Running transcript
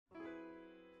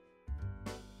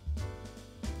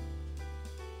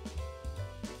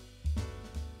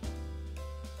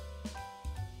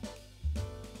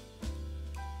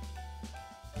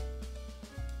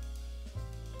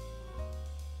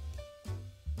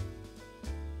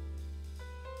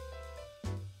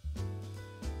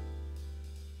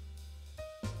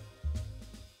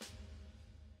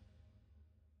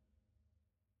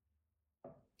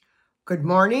Good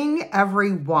morning,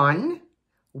 everyone.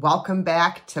 Welcome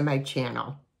back to my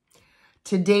channel.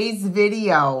 Today's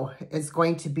video is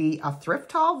going to be a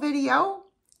thrift haul video,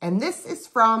 and this is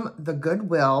from the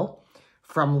Goodwill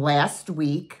from last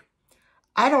week.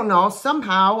 I don't know,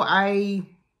 somehow I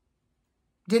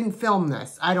didn't film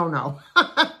this. I don't know.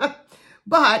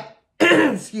 But,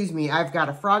 excuse me, I've got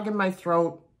a frog in my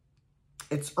throat.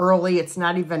 It's early. It's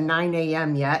not even 9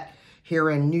 a.m. yet here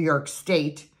in New York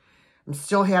State. I'm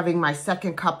still having my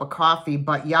second cup of coffee,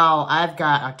 but y'all, I've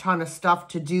got a ton of stuff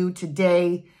to do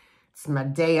today. It's my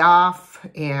day off,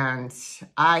 and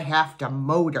I have to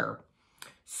motor.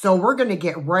 So we're going to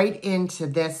get right into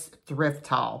this thrift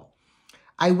haul.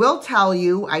 I will tell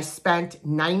you, I spent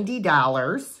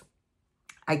 $90.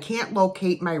 I can't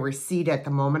locate my receipt at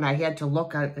the moment. I had to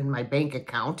look at in my bank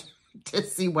account to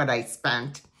see what I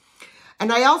spent.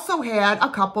 And I also had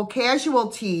a couple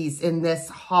casualties in this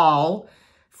haul,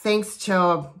 thanks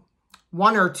to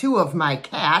one or two of my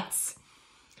cats.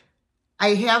 I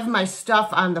have my stuff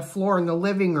on the floor in the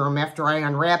living room. After I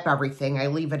unwrap everything, I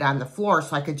leave it on the floor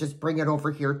so I could just bring it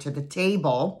over here to the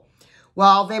table.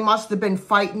 Well, they must have been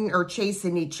fighting or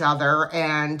chasing each other,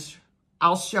 and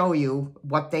I'll show you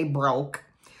what they broke.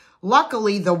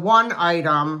 Luckily, the one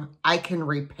item I can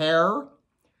repair,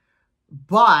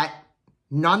 but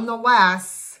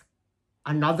nonetheless,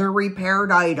 another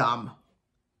repaired item.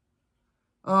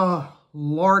 Oh,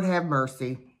 Lord have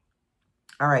mercy.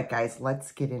 All right, guys,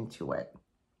 let's get into it.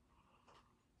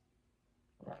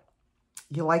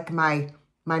 You like my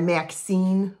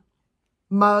Maxine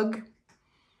mug?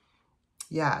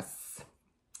 Yes.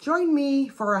 Join me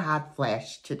for a hot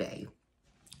flash today.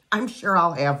 I'm sure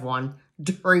I'll have one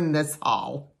during this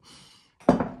haul.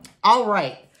 All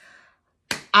right.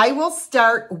 I will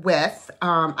start with,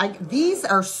 these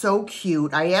are so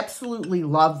cute. I absolutely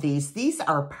love these. These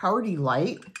are Party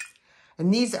Light,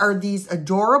 and these are these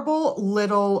adorable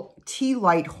little tea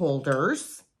light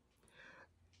holders.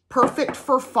 Perfect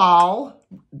for fall.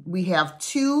 We have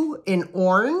two in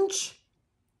orange,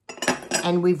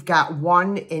 and we've got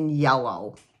one in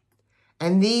yellow.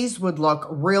 And these would look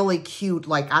really cute,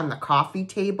 like on the coffee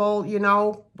table, you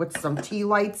know, with some tea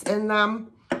lights in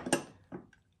them.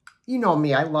 You know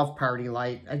me, I love Party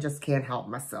Light. I just can't help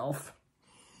myself.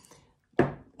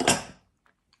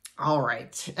 All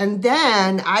right. And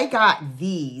then I got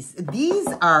these. These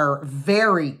are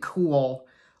very cool.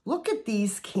 Look at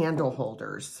these candle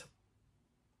holders.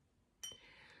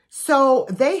 So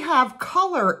they have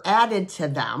color added to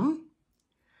them.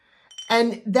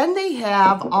 And then they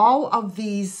have all of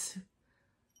these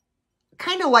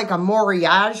kind of like a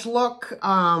mariage look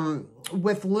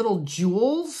with little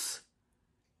jewels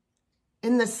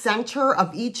in the center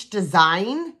of each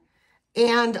design,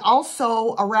 and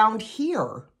also around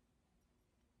here.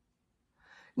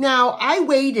 Now, I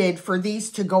waited for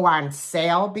these to go on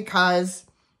sale because,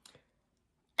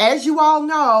 as you all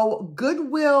know,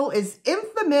 Goodwill is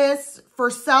infamous for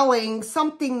selling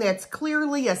something that's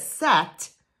clearly a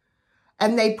set,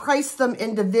 and they price them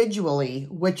individually,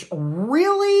 which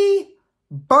really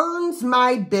burns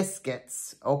my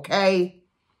biscuits, okay?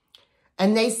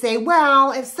 And they say,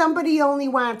 well, if somebody only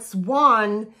wants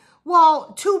one,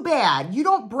 well, too bad. You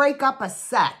don't break up a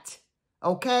set,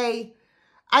 okay?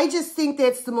 I just think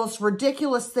that's the most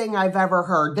ridiculous thing I've ever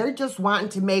heard. They're just wanting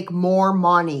to make more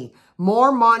money.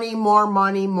 More money, more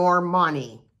money, more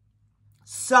money.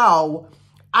 So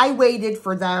I waited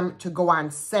for them to go on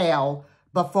sale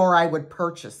before I would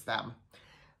purchase them.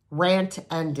 Rant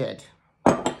ended.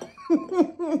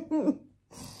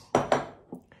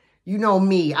 You know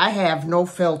me, I have no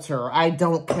filter. I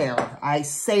don't care. I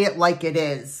say it like it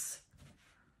is.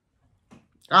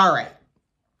 All right.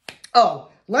 Oh,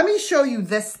 let me show you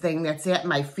this thing that's at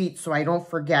my feet so I don't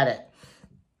forget it.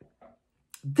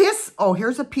 This, oh,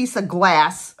 here's a piece of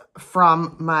glass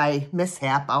from my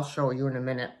mishap. I'll show you in a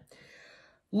minute.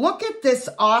 Look at this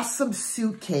awesome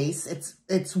suitcase.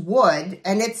 It's wood,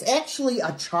 and it's actually a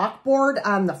chalkboard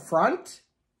on the front.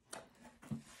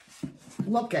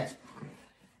 Look at it.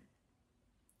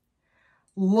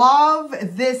 Love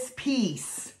this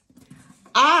piece.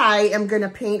 I am going to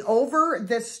paint over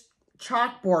this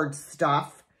chalkboard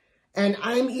stuff, and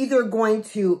I'm either going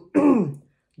to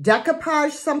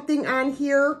decoupage something on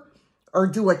here or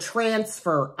do a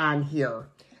transfer on here.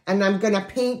 And I'm going to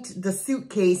paint the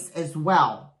suitcase as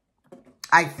well,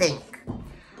 I think.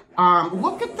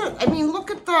 Look at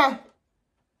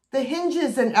the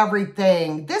hinges and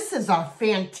everything. This is a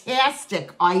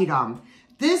fantastic item.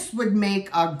 This would make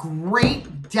a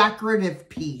great decorative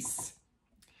piece.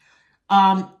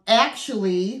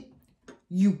 Actually,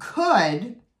 you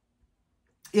could,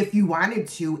 if you wanted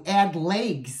to, add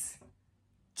legs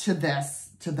to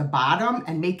this, to the bottom,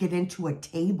 and make it into a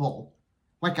table.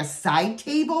 Like a side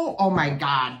table. Oh my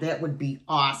God, that would be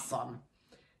awesome.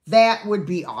 That would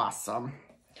be awesome.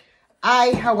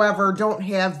 I, however, don't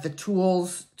have the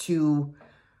tools to,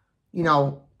 you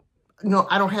know, no,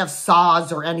 I don't have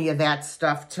saws or any of that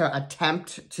stuff to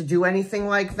attempt to do anything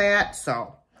like that.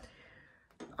 So,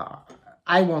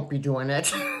 I won't be doing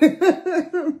it.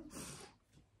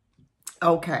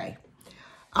 Okay.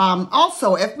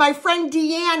 Also, if my friend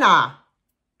Deanna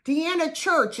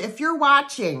Church, if you're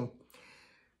watching,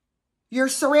 your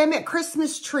ceramic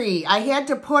Christmas tree, I had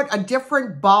to put a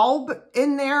different bulb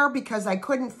in there because I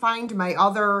couldn't find my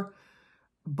other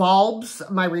bulbs,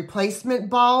 my replacement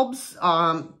bulbs.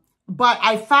 But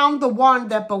I found the one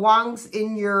that belongs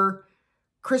in your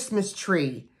Christmas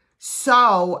tree.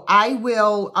 So I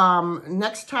will,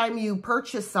 next time you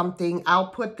purchase something, I'll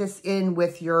put this in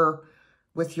with your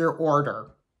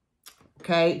order.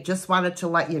 Okay, just wanted to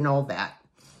let you know that.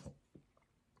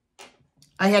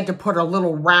 I had to put a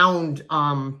little round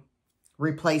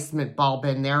replacement bulb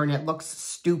in there, and it looks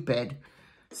stupid.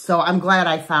 So I'm glad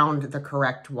I found the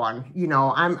correct one. You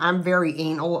know, I'm very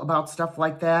anal about stuff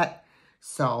like that.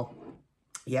 So,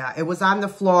 yeah, it was on the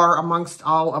floor amongst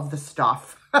all of the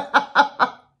stuff.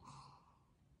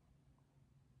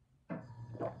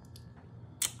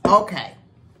 Okay.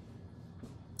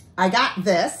 I got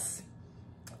this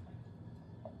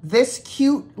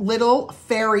cute little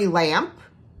fairy lamp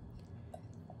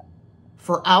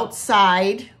for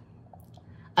outside.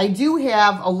 I do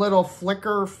have a little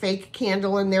flicker fake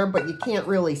candle in there, but you can't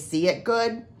really see it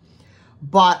good.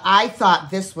 But I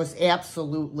thought this was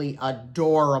absolutely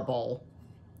adorable.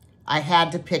 I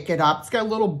had to pick it up. It's got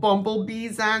little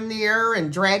bumblebees on there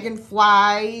and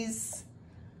dragonflies,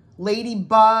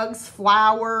 ladybugs,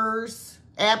 flowers.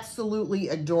 Absolutely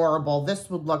adorable. This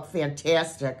would look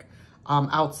fantastic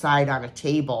outside on a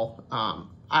table.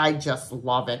 I just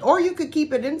love it. Or you could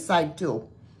keep it inside too.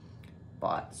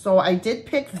 But so I did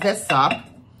pick this up.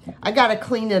 I got to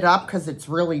clean it up because it's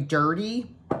really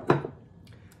dirty.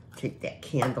 Take that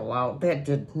candle out. That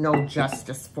did no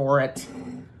justice for it.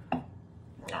 All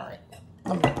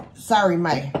right. Sorry,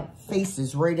 my face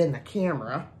is right in the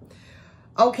camera.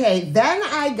 Okay, then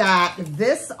I got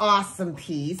this awesome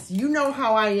piece. You know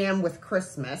how I am with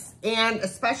Christmas, and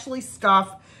especially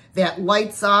stuff that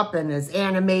lights up and is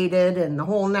animated and the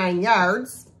whole 9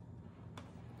 yards.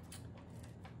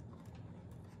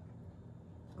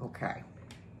 Okay.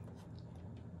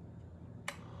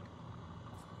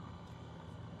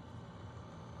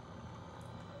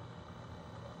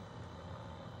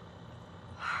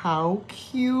 How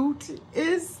cute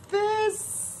is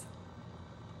this?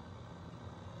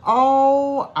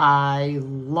 Oh, I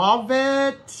love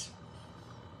it.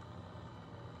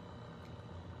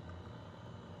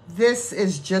 This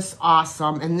is just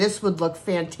awesome, and this would look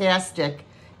fantastic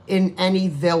in any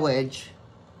village.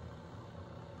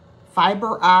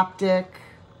 Fiber optic.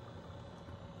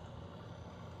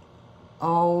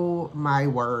 Oh my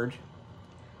word.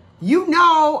 You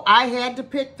know I had to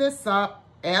pick this up.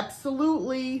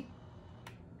 Absolutely.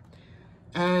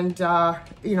 And,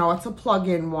 you know, it's a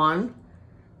plug-in one.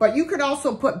 But you could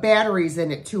also put batteries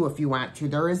in it too if you want to.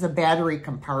 There is a battery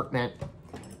compartment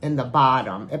in the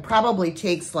bottom. It probably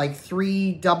takes like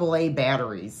 3 AA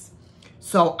batteries.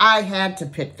 So I had to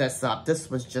pick this up. This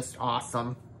was just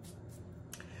awesome.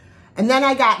 And then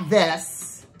I got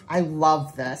this. I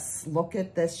love this. Look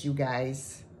at this, you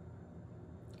guys.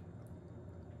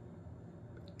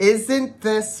 Isn't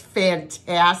this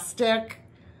fantastic?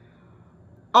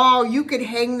 Oh, you could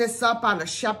hang this up on a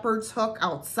shepherd's hook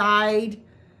outside.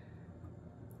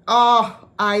 Oh,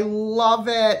 I love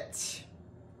it.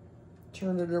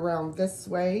 Turn it around this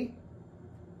way.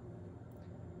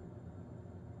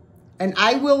 And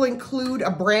I will include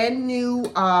a brand new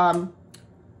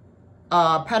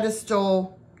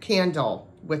pedestal candle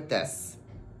with this.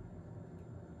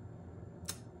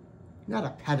 Not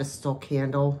a pedestal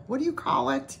candle. What do you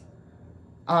call it?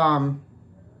 Oh,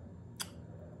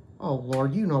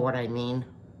 Lord, you know what I mean.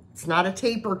 It's not a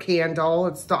taper candle.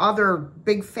 It's the other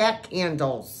big fat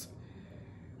candles.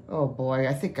 Oh, boy,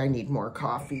 I think I need more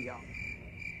coffee.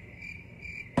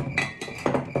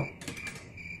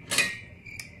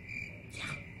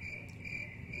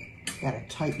 Gotta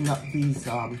tighten up these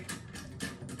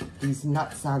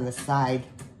nuts on the side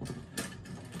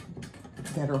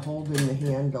that are holding the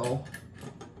handle.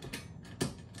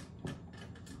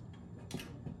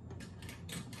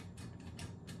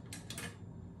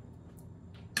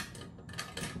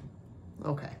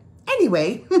 Okay.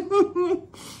 Anyway,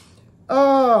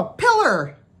 oh,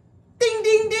 pillar. Ding,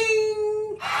 ding,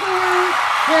 ding. Pillar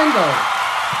handle.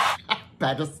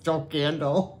 pedestal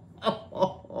candle.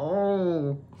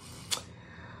 Oh.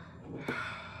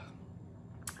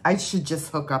 I should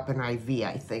just hook up an IV,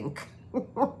 I think.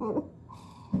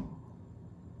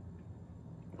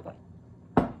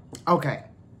 Okay.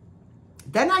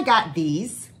 Then I got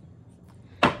these.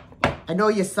 I know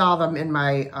you saw them in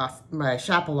my my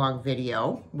shop along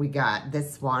video. We got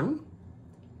this one.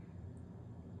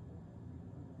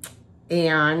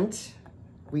 And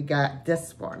we got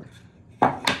this one.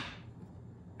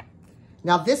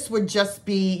 Now this would just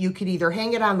be, you could either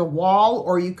hang it on the wall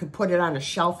or you could put it on a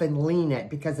shelf and lean it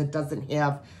because it doesn't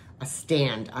have a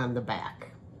stand on the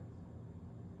back.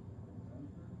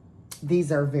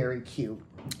 These are very cute.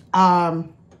 All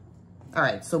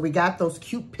right, so we got those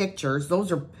cute pictures.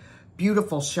 Those are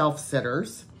beautiful shelf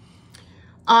sitters.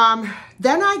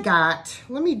 Then I got,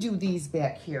 let me do these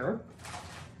back here.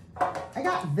 I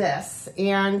got this,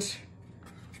 and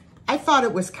I thought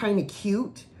it was kind of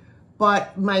cute,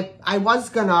 but I was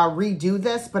gonna redo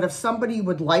this, but if somebody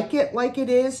would like it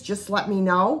is, just let me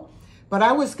know. But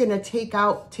I was gonna take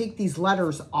these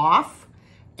letters off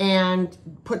and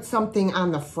put something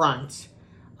on the front.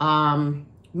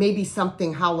 Maybe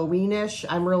something Halloweenish,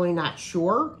 I'm really not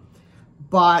sure.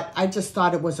 But I just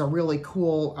thought it was a really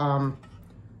cool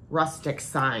rustic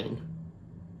sign.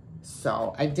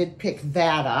 So I did pick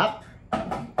that up.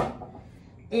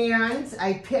 And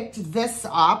I picked this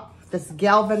up, this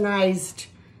galvanized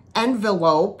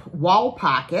envelope wall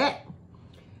pocket.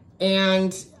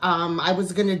 And I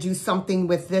was gonna do something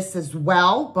with this as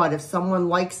well, but if someone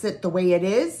likes it the way it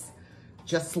is,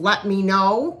 just let me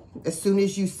know. As soon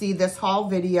as you see this haul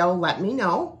video, let me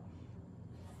know.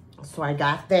 So I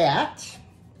got that.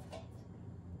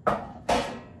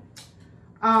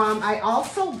 I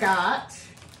also got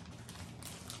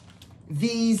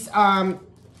these are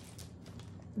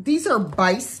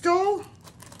Beistel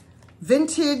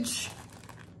vintage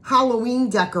Halloween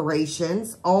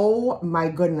decorations. Oh my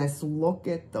goodness, look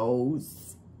at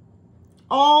those.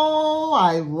 Oh,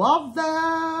 I love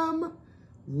them.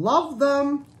 Love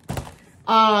them.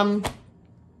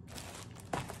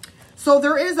 So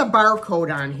there is a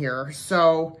barcode on here.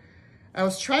 So I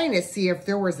was trying to see if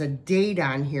there was a date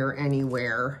on here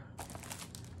anywhere.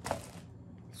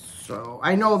 So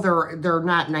I know they're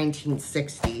not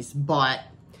 1960s, but,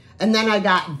 and then I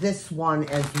got this one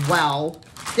as well.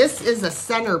 This is a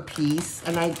centerpiece,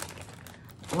 and I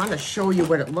want to show you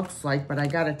what it looks like, but I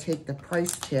got to take the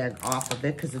price tag off of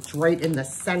it because it's right in the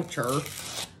center.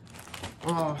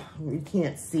 Oh, you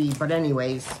can't see, but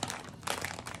anyways,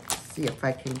 see if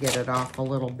I can get it off a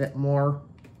little bit more.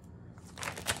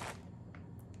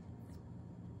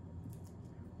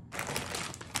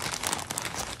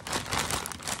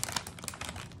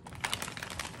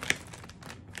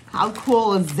 How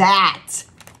cool is that?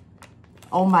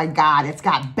 Oh my God, it's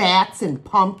got bats and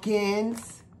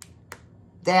pumpkins.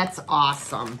 That's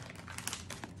awesome.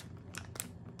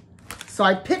 So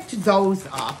I picked those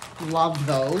up, love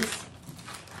those.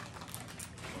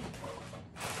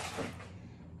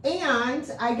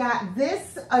 And I got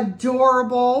this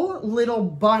adorable little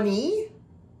bunny.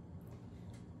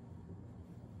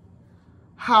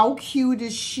 How cute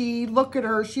is she? Look at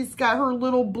her. She's got her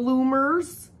little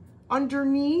bloomers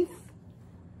underneath.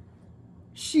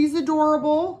 She's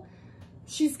adorable.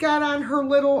 She's got on her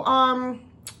little,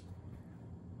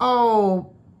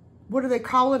 oh, what do they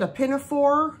call it? A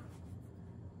pinafore?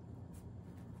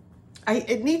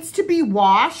 It needs to be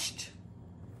washed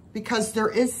because there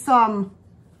is some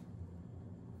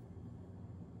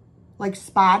like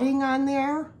spotting on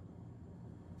there.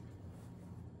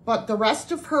 But the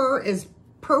rest of her is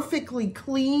perfectly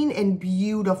clean and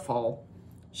beautiful.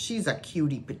 She's a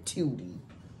cutie patootie.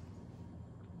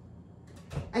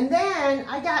 And then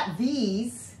I got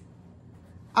these.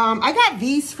 I got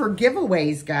these for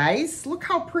giveaways, guys. Look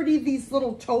how pretty these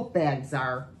little tote bags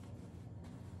are.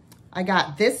 I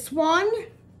got this one.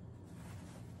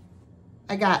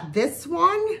 I got this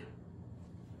one.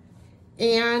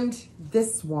 And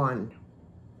this one.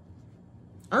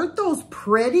 Aren't those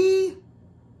pretty?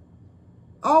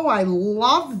 Oh, I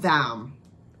love them.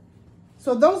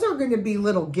 So those are going to be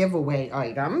little giveaway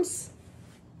items.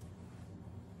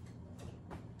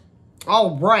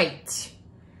 All right.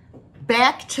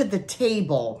 Back to the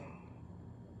table.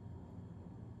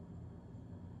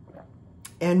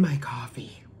 And my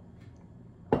coffee.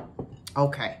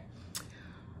 Okay.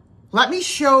 Let me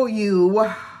show you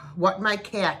what my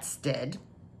cats did.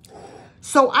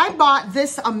 So I bought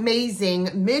this amazing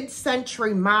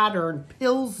mid-century modern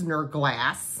Pilsner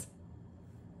glass.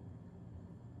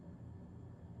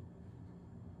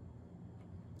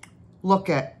 Look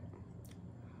at,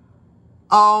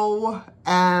 OMG,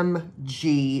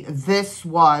 this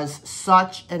was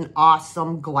such an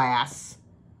awesome glass.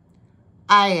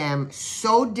 I am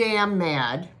so damn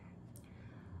mad.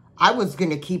 I was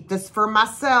going to keep this for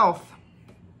myself.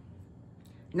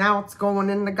 Now it's going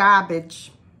in the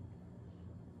garbage.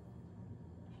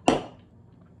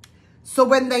 So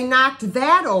when they knocked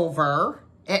that over,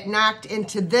 it knocked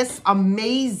into this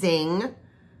amazing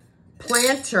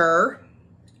planter.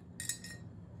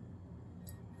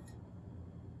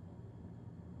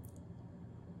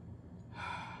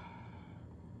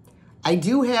 I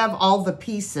do have all the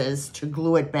pieces to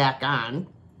glue it back on.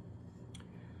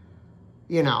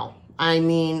 You know, I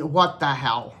mean, what the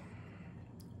hell?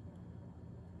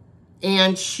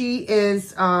 And she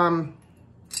is, hold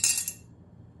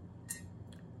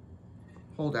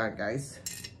on, guys.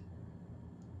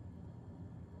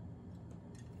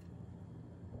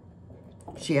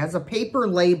 She has a paper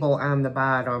label on the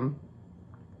bottom.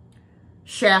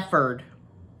 Shafford,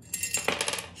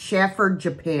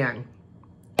 Japan.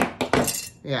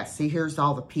 Yeah, see, here's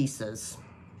all the pieces.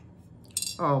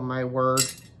 Oh, my word.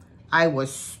 I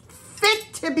was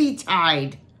fit to be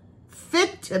tied.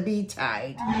 Fit to be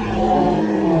tied.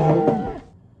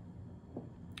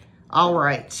 All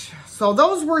right. So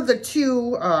those were the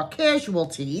two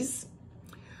casualties.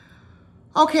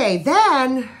 Okay,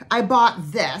 then I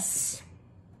bought this.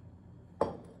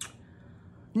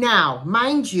 Now,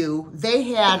 mind you, they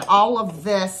had all of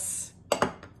this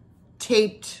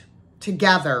taped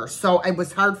together, so it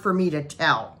was hard for me to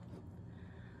tell.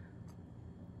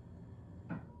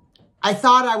 I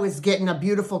thought I was getting a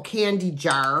beautiful candy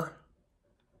jar,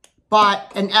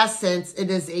 but in essence, it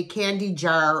is a candy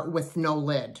jar with no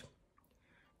lid.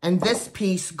 And this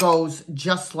piece goes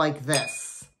just like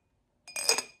this.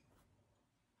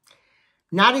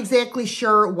 Not exactly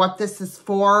sure what this is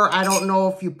for. I don't know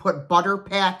if you put butter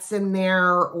pats in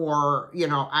there or, you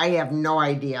know, I have no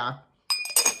idea.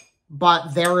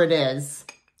 But there it is.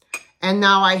 And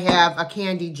now I have a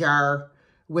candy jar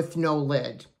with no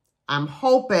lid. I'm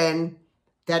hoping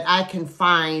that I can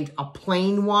find a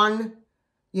plain one,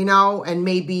 you know, and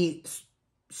maybe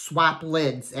swap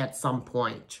lids at some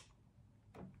point.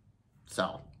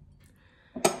 So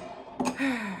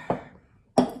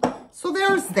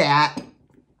there's that.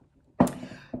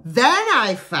 Then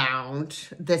I found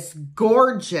this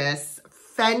gorgeous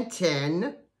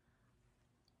Fenton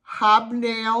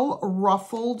hobnail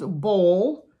ruffled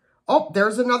bowl. Oh,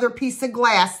 there's another piece of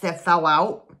glass that fell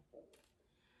out.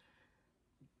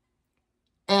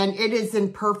 And it is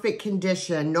in perfect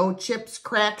condition. No chips,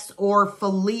 cracks, or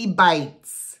flea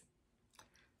bites.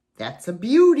 That's a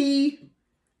beauty.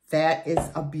 That is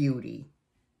a beauty.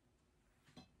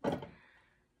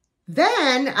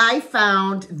 Then I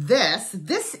found this.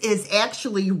 This is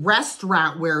actually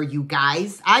restaurant wear, you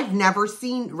guys. I've never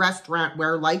seen restaurant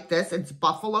wear like this. It's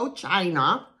buffalo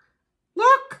china.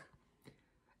 Look.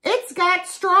 It's got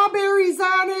strawberries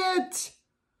on it.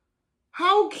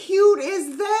 How cute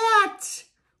is that?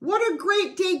 What a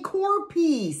great decor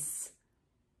piece.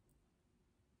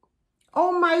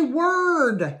 Oh my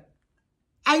word.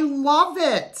 I love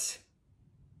it.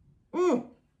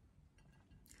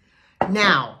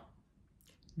 Now,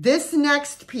 this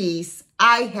next piece,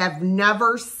 I have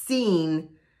never seen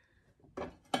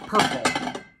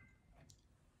purple.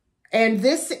 And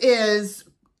this is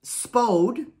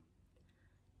Spode.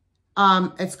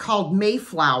 It's called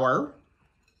Mayflower.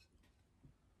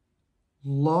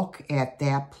 Look at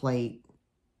that plate.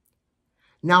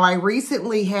 Now, I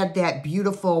recently had that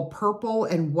beautiful purple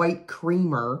and white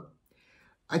creamer.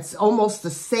 It's almost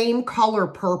the same color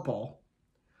purple.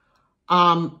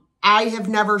 I have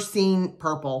never seen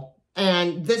purple,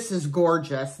 and this is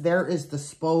gorgeous. There is the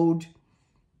Spode.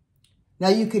 Now,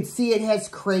 you could see it has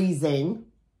crazing.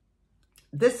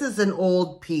 This is an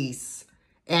old piece,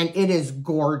 and it is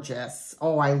gorgeous.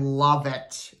 Oh, I love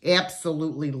it.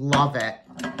 Absolutely love it.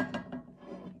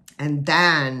 And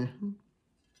then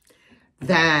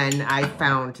I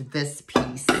found this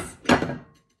piece.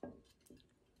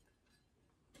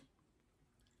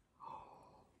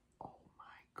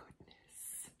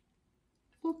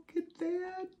 Look at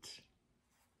that.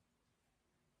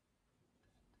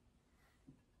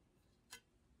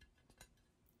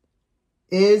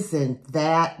 Isn't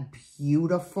that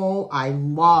beautiful? I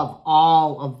love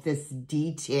all of this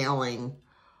detailing.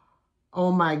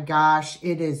 Oh my gosh,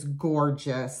 it is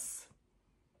gorgeous.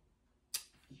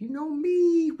 You know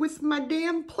me with my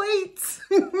damn plates.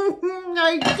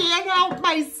 I can't help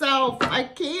myself. I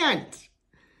can't.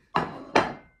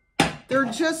 They're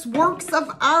just works of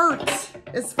art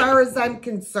as far as I'm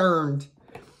concerned.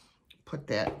 Put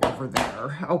that over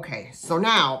there. Okay, so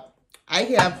now I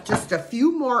have just a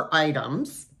few more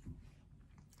items.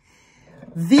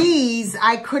 These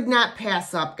I could not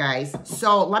pass up, guys.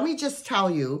 So let me just tell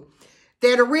you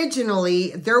that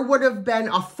originally there would have been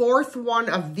a fourth one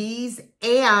of these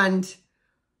and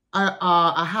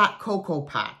a hot cocoa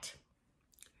pot.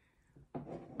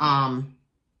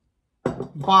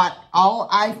 But all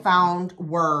I found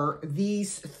were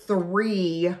these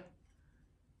 3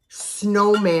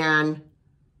 snowman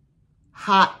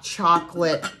hot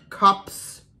chocolate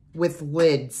cups with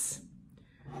lids.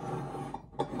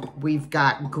 We've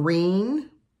got green.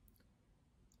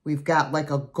 We've got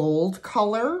like a gold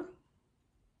color.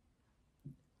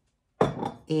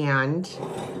 And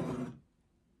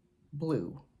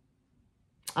blue.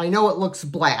 I know it looks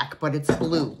black, but it's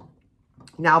blue.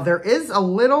 Now there is a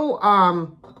little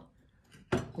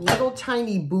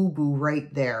tiny boo-boo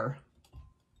right there.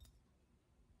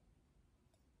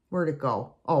 Where'd it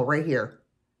go? Oh, right here.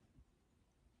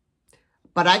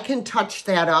 But I can touch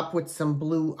that up with some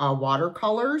blue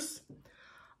watercolors.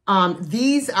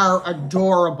 These are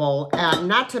adorable,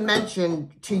 not to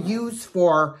mention to use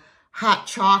for hot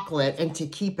chocolate and to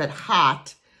keep it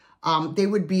hot. They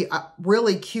would be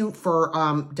really cute for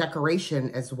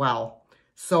decoration as well.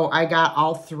 So I got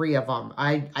all 3 of them.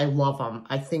 I love them.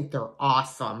 I think they're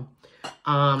awesome.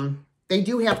 They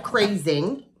do have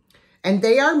crazing, and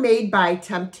they are made by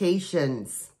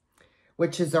Temptations,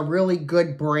 which is a really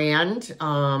good brand.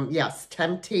 Yes,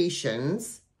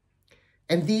 Temptations.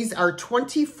 And these are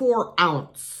 24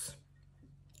 ounce.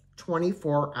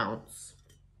 24 ounce.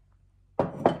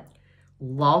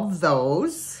 Love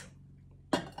those.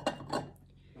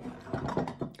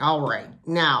 All right.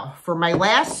 Now, for my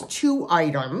last 2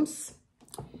 items.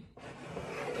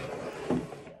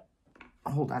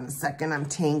 Hold on a second. I'm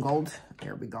tangled.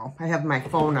 There we go. I have my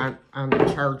phone on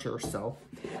the charger, so.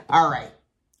 All right.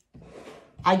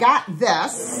 I got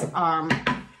this.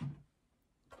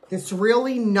 This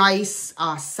really nice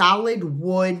solid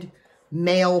wood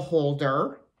mail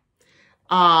holder.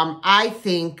 I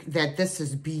think that this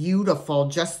is beautiful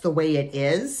just the way it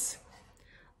is.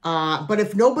 But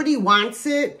if nobody wants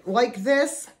it like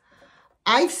this,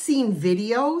 I've seen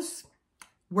videos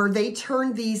where they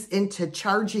turn these into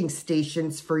charging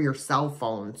stations for your cell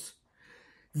phones.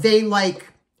 They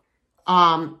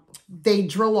they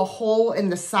drill a hole in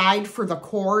the side for the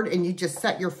cord and you just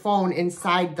set your phone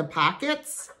inside the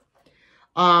pockets.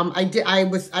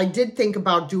 I did think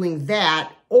about doing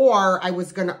that, or I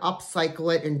was going to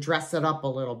upcycle it and dress it up a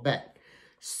little bit.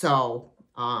 So,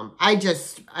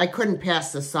 I couldn't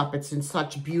pass this up. It's in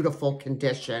such beautiful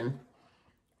condition.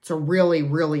 It's a really,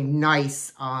 really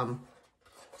nice,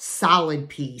 solid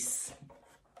piece.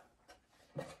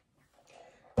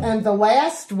 And the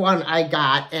last one I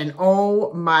got, and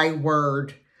oh my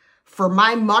word, for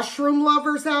my mushroom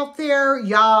lovers out there,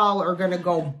 y'all are going to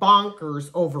go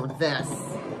bonkers over this.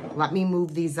 Let me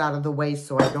move these out of the way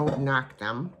so I don't knock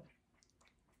them.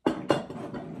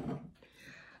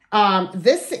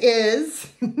 This is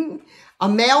a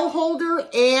mail holder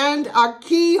and a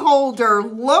key holder.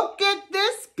 Look at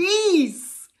this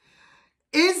piece.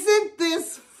 Isn't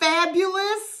this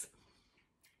fabulous?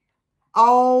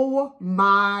 Oh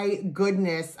my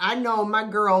goodness. I know my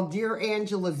girl, Dear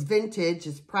Angela's Vintage,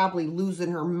 is probably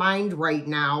losing her mind right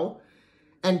now.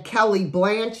 And Kelly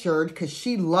Blanchard, because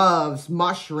she loves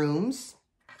mushrooms.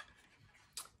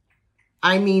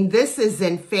 I mean, this is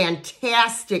in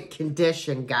fantastic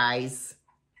condition, guys.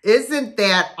 Isn't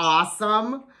that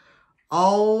awesome?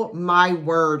 Oh my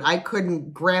word. I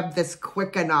couldn't grab this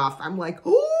quick enough. I'm like,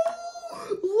 oh,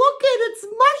 look at its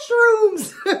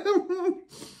mushrooms.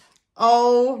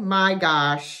 Oh my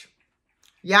gosh.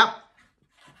 Yep.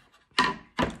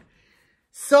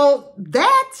 So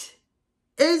that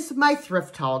is my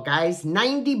thrift haul, guys.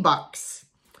 90 bucks.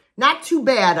 Not too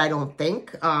bad, I don't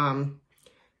think.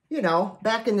 You know,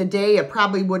 back in the day, it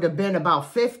probably would have been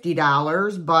about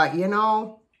 $50, but you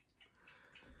know,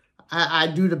 I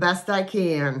do the best I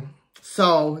can.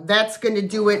 So that's going to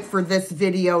do it for this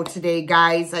video today,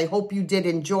 guys. I hope you did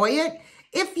enjoy it.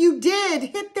 If you did,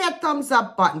 hit that thumbs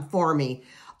up button for me.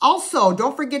 Also,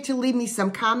 don't forget to leave me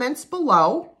some comments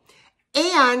below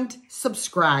and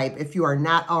subscribe if you are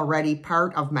not already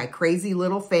part of my crazy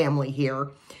little family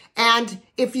here. And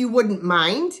if you wouldn't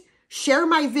mind, share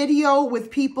my video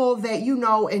with people that you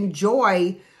know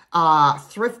enjoy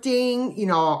thrifting, you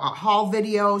know, haul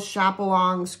videos,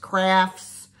 shop-alongs,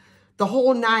 crafts, the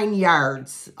whole 9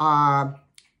 yards.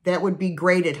 That would be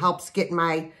great. It helps get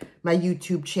my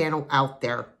YouTube channel out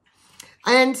there.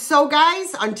 And so,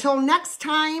 guys, until next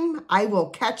time, I will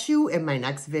catch you in my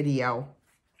next video.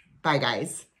 Bye,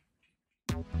 guys.